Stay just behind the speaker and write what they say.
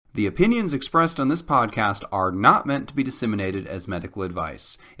The opinions expressed on this podcast are not meant to be disseminated as medical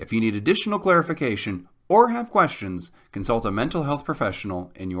advice. If you need additional clarification or have questions, consult a mental health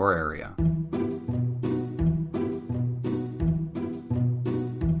professional in your area.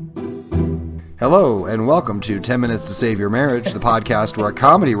 Hello, and welcome to 10 Minutes to Save Your Marriage, the podcast where a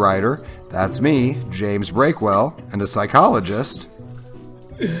comedy writer, that's me, James Breakwell, and a psychologist,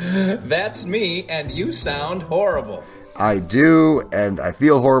 that's me, and you sound horrible. I do, and I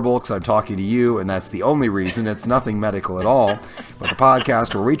feel horrible because I'm talking to you, and that's the only reason. It's nothing medical at all, but the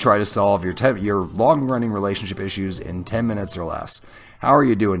podcast where we try to solve your long-running relationship issues in 10 minutes or less. How are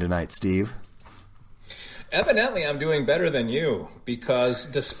you doing tonight, Steve? Evidently, I'm doing better than you, because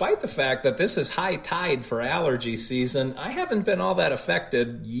despite the fact that this is high tide for allergy season, I haven't been all that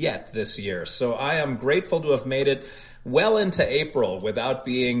affected yet this year. So I am grateful to have made it well into April without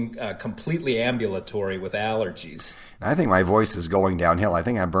being completely ambulatory with allergies. I think my voice is going downhill. I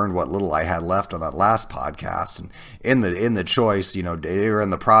think I burned what little I had left on that last podcast, and in the choice, or in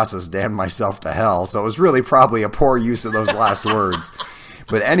the process, damned myself to hell. So it was really probably a poor use of those last words.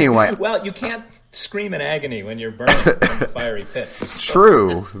 But anyway, well, you can't scream in agony when you're burning from the fiery pit. So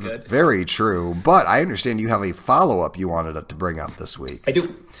true, very true. But I understand you have a follow-up you wanted to bring up this week.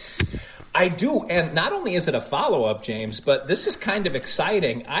 I do, and not only is it a follow-up, James, but this is kind of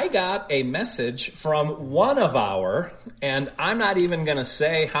exciting. I got a message from one of our, and I'm not even going to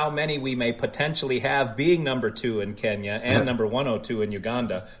say how many we may potentially have being number 2 in Kenya and number 102 in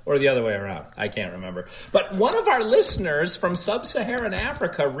Uganda, or the other way around. I can't remember. But one of our listeners from sub-Saharan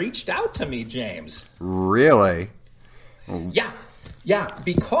Africa reached out to me, James. Really? Yeah,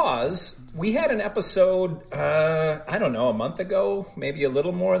 because we had an episode, a month ago, maybe a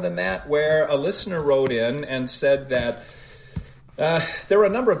little more than that, where a listener wrote in and said that there were a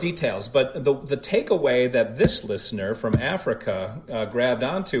number of details, but the takeaway that this listener from Africa grabbed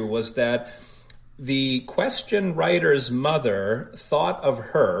onto was that the question writer's mother thought of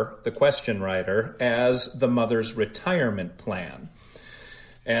her, the question writer, as the mother's retirement plan.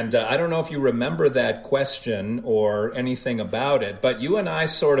 And I don't know if you remember that question or anything about it, but you and I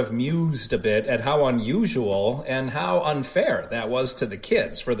sort of mused a bit at how unusual and how unfair that was to the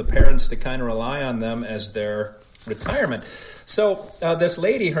kids, for the parents to kind of rely on them as their retirement. So this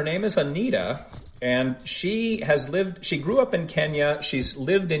lady, her name is Anita, and she grew up in Kenya, she's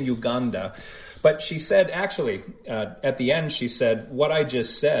lived in Uganda, but she said, actually, at the end, she said, what I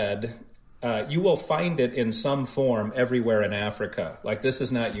just said, you will find it in some form everywhere in Africa. Like, this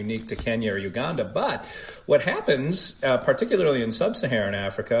is not unique to Kenya or Uganda. But what happens, particularly in sub-Saharan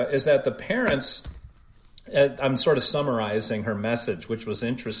Africa, is that the parents, I'm sort of summarizing her message, which was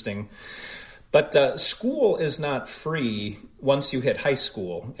interesting, but school is not free once you hit high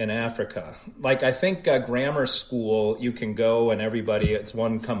school in Africa. Like, I think grammar school, you can go and everybody, it's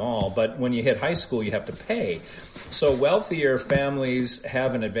one come all, but when you hit high school, you have to pay. So wealthier families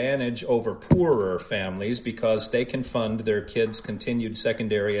have an advantage over poorer families because they can fund their kids' continued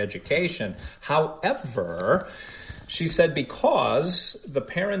secondary education. However, she said because the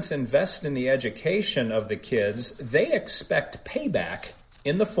parents invest in the education of the kids, they expect payback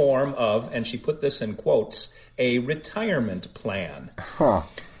in the form of, and she put this in quotes, a retirement plan. Huh.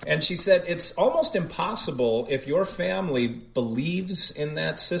 And she said it's almost impossible if your family believes in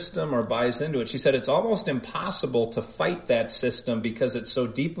that system or buys into it. She said it's almost impossible to fight that system because it's so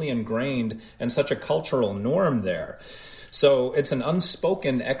deeply ingrained and such a cultural norm there. So it's an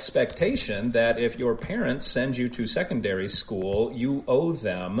unspoken expectation that if your parents send you to secondary school, you owe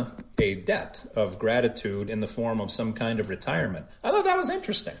them a debt of gratitude in the form of some kind of retirement. I thought that was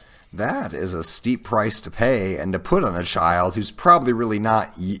interesting. That is a steep price to pay and to put on a child who's probably really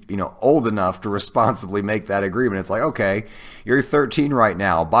not, old enough to responsibly make that agreement. It's like, okay, you're 13 right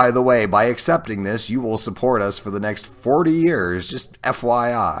now. By the way, by accepting this, you will support us for the next 40 years. Just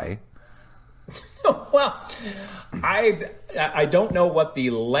FYI. Well, I don't know what the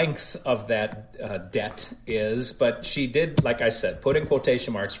length of that debt is, but she did, like I said, put in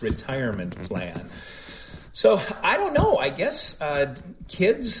quotation marks, retirement plan. So I don't know. I guess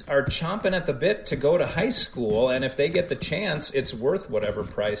kids are chomping at the bit to go to high school, and if they get the chance, it's worth whatever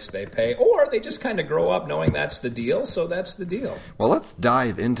price they pay. Or they just kind of grow up knowing that's the deal, so that's the deal. Well, let's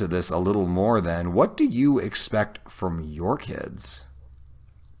dive into this a little more then. What do you expect from your kids?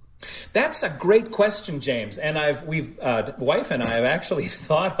 That's a great question, James. And wife and I have actually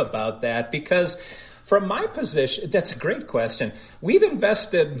thought about that because from my position, that's a great question. We've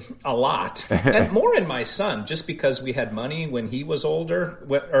invested a lot, and more in my son, just because we had money when he was older,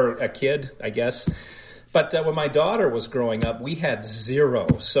 or a kid, I guess. But when my daughter was growing up, we had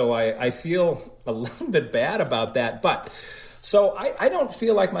zero. So I feel a little bit bad about that. But So I don't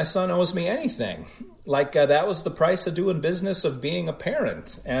feel like my son owes me anything. Like that was the price of doing business of being a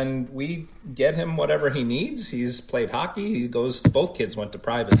parent. And we get him whatever he needs. He's played hockey. Both kids went to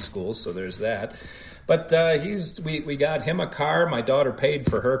private schools, so there's that. But we got him a car. My daughter paid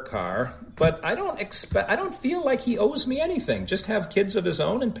for her car. But I don't feel like he owes me anything. Just have kids of his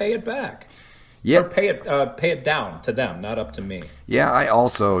own and pay it back. Yeah. Or pay it down to them, not up to me. Yeah, I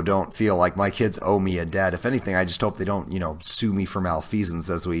also don't feel like my kids owe me a debt. If anything, I just hope they don't, sue me for malfeasance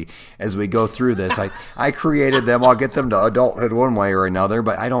as we go through this. I created them. I'll get them to adulthood one way or another,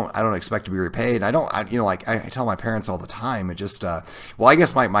 but I don't expect to be repaid. I tell my parents all the time. It just, I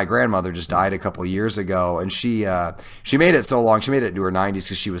guess my grandmother just died a couple of years ago, and she made it so long. She made it into her 90s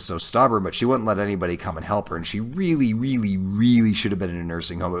because she was so stubborn, but she wouldn't let anybody come and help her, and she really, really, really should have been in a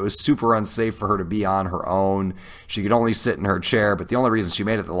nursing home. It was super unsafe for her to be on her own. She could only sit in her chair, but the only reason she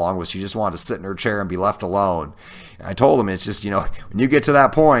made it that long was she just wanted to sit in her chair and be left alone. And I told him, it's just, when you get to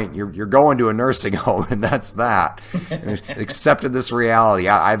that point, you're going to a nursing home, and that's that. And accepted this reality.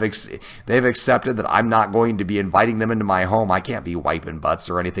 They've accepted that I'm not going to be inviting them into my home. I can't be wiping butts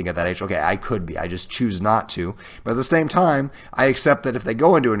or anything at that age. Okay, I could be. I just choose not to. But at the same time, I accept that if they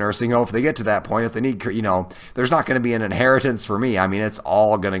go into a nursing home, if they get to that point, if they need, there's not going to be an inheritance for me. I mean, it's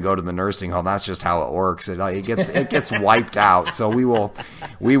all going to go to the nursing home. That's just how it works. It gets wiped out. So we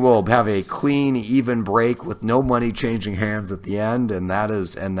will have a clean, even break with no money changing hands at the end, and that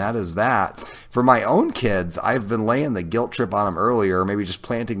is that. For my own kids, I've been laying the guilt trip on them earlier, maybe just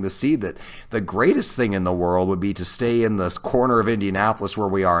planting the seed that the greatest thing in the world would be to stay in this corner of Indianapolis where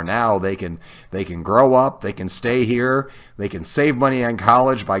we are now. They can grow up, they can stay here, they can save money on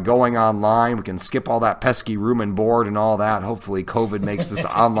college by going online. We can skip all that pesky room and board and all that. Hopefully COVID makes this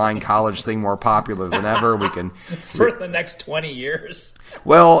online college thing more popular than ever. We can for the next 20 years.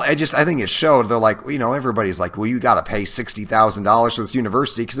 Well, I think it showed. They're like, everybody's like, well, you got to pay $60,000 for this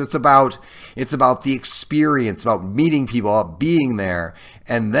university because it's about the experience, about meeting people, about being there.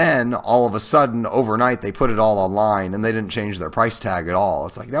 And then all of a sudden, overnight, they put it all online and they didn't change their price tag at all.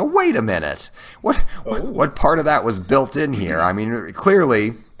 It's like, now wait a minute, what part of that was built in here? I mean,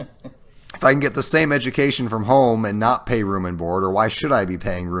 clearly, if I can get the same education from home and not pay room and board, or why should I be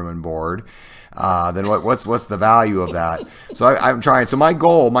paying room and board? Then what's the value of that? So I'm trying. So my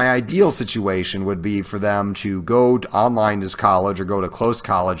goal, my ideal situation would be for them to go online as college or go to close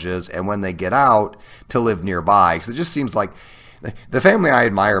colleges, and when they get out, to live nearby. Because it just seems like the family I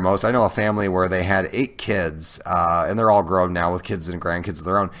admire most, I know a family where they had 8 kids, and they're all grown now with kids and grandkids of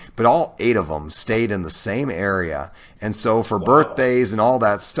their own, but all 8 of them stayed in the same area. And so for birthdays and all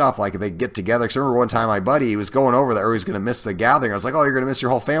that stuff, like they get together. Because I remember one time my buddy, he was going over there, or he was going to miss the gathering. I was like, oh, you're going to miss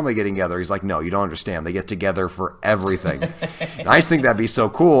your whole family getting together. He's like, no, you don't understand. They get together for everything. And I just think that'd be so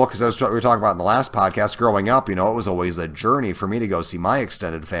cool because we were talking about in the last podcast, growing up, it was always a journey for me to go see my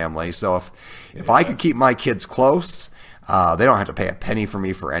extended family. So if I could keep my kids close, they don't have to pay a penny for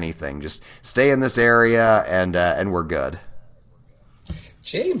me for anything. Just stay in this area and we're good.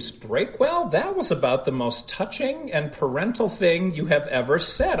 James Breakwell, that was about the most touching and parental thing you have ever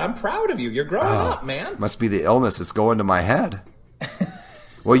said. I'm proud of you. You're growing up, man. Must be the illness that's going to my head.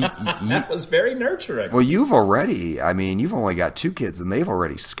 Well, that was very nurturing. Well, you've only got 2 kids and they've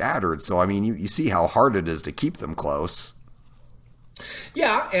already scattered. So, I mean, you see how hard it is to keep them close.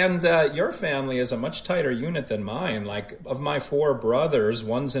 Yeah, and your family is a much tighter unit than mine. Like, of my 4 brothers,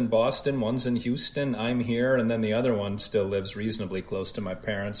 one's in Boston, one's in Houston, I'm here, and then the other one still lives reasonably close to my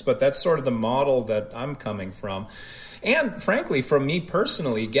parents. But that's sort of the model that I'm coming from. And frankly, for me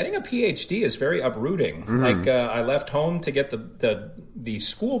personally, getting a PhD is very uprooting. Mm-hmm. Like, I left home to get the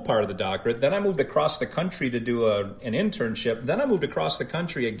school part of the doctorate. Then I moved across the country to do an internship. Then I moved across the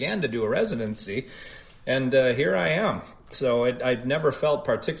country again to do a residency. And here I am. So I'd never felt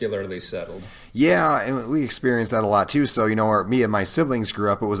particularly settled. Yeah, and we experienced that a lot too. So, where me and my siblings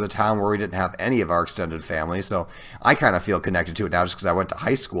grew up, it was a town where we didn't have any of our extended family. So I kind of feel connected to it now just because I went to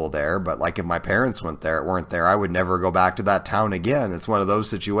high school there. But like if my parents weren't there, I would never go back to that town again. It's one of those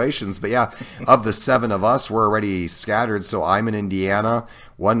situations. But yeah, of the 7 of us, we're already scattered. So I'm in Indiana.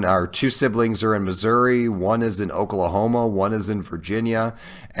 Our 2 siblings are in Missouri. 1 is in Oklahoma. 1 is in Virginia.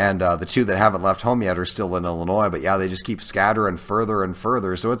 And the 2 that haven't left home yet are still in Illinois. But yeah, they just keep scattering further and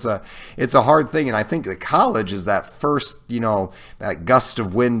further. So it's a hard thing. And I think the college is that first, that gust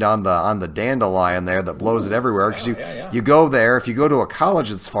of wind on the dandelion there that blows it everywhere. Because you go there. If you go to a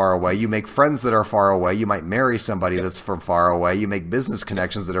college that's far away, you make friends that are far away. You might marry somebody that's from far away. You make business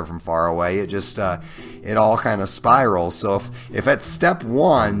connections that are from far away. It just it all kind of spirals. So if at step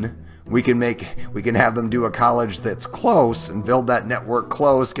 1 we can have them do a college that's close and build that network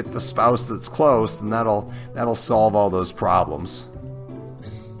close, get the spouse that's close, and that'll solve all those problems.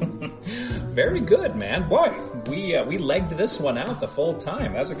 Very good, man. Boy, we legged this one out the full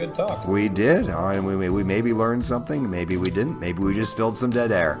time. That was a good talk. We did. We maybe learned something. Maybe we didn't. Maybe we just filled some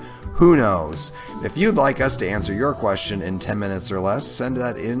dead air. Who knows? If you'd like us to answer your question in 10 minutes or less, send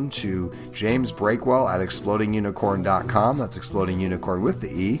that in to James Breakwell at explodingunicorn.com. That's exploding unicorn with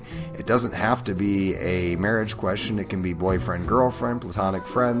the E. It doesn't have to be a marriage question. It can be boyfriend, girlfriend, platonic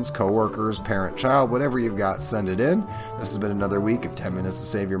friends, coworkers, parent, child, whatever you've got, send it in. This has been another week of 10 minutes to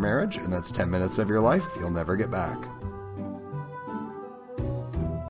save your marriage, and that's 10 minutes of your life you'll never get back.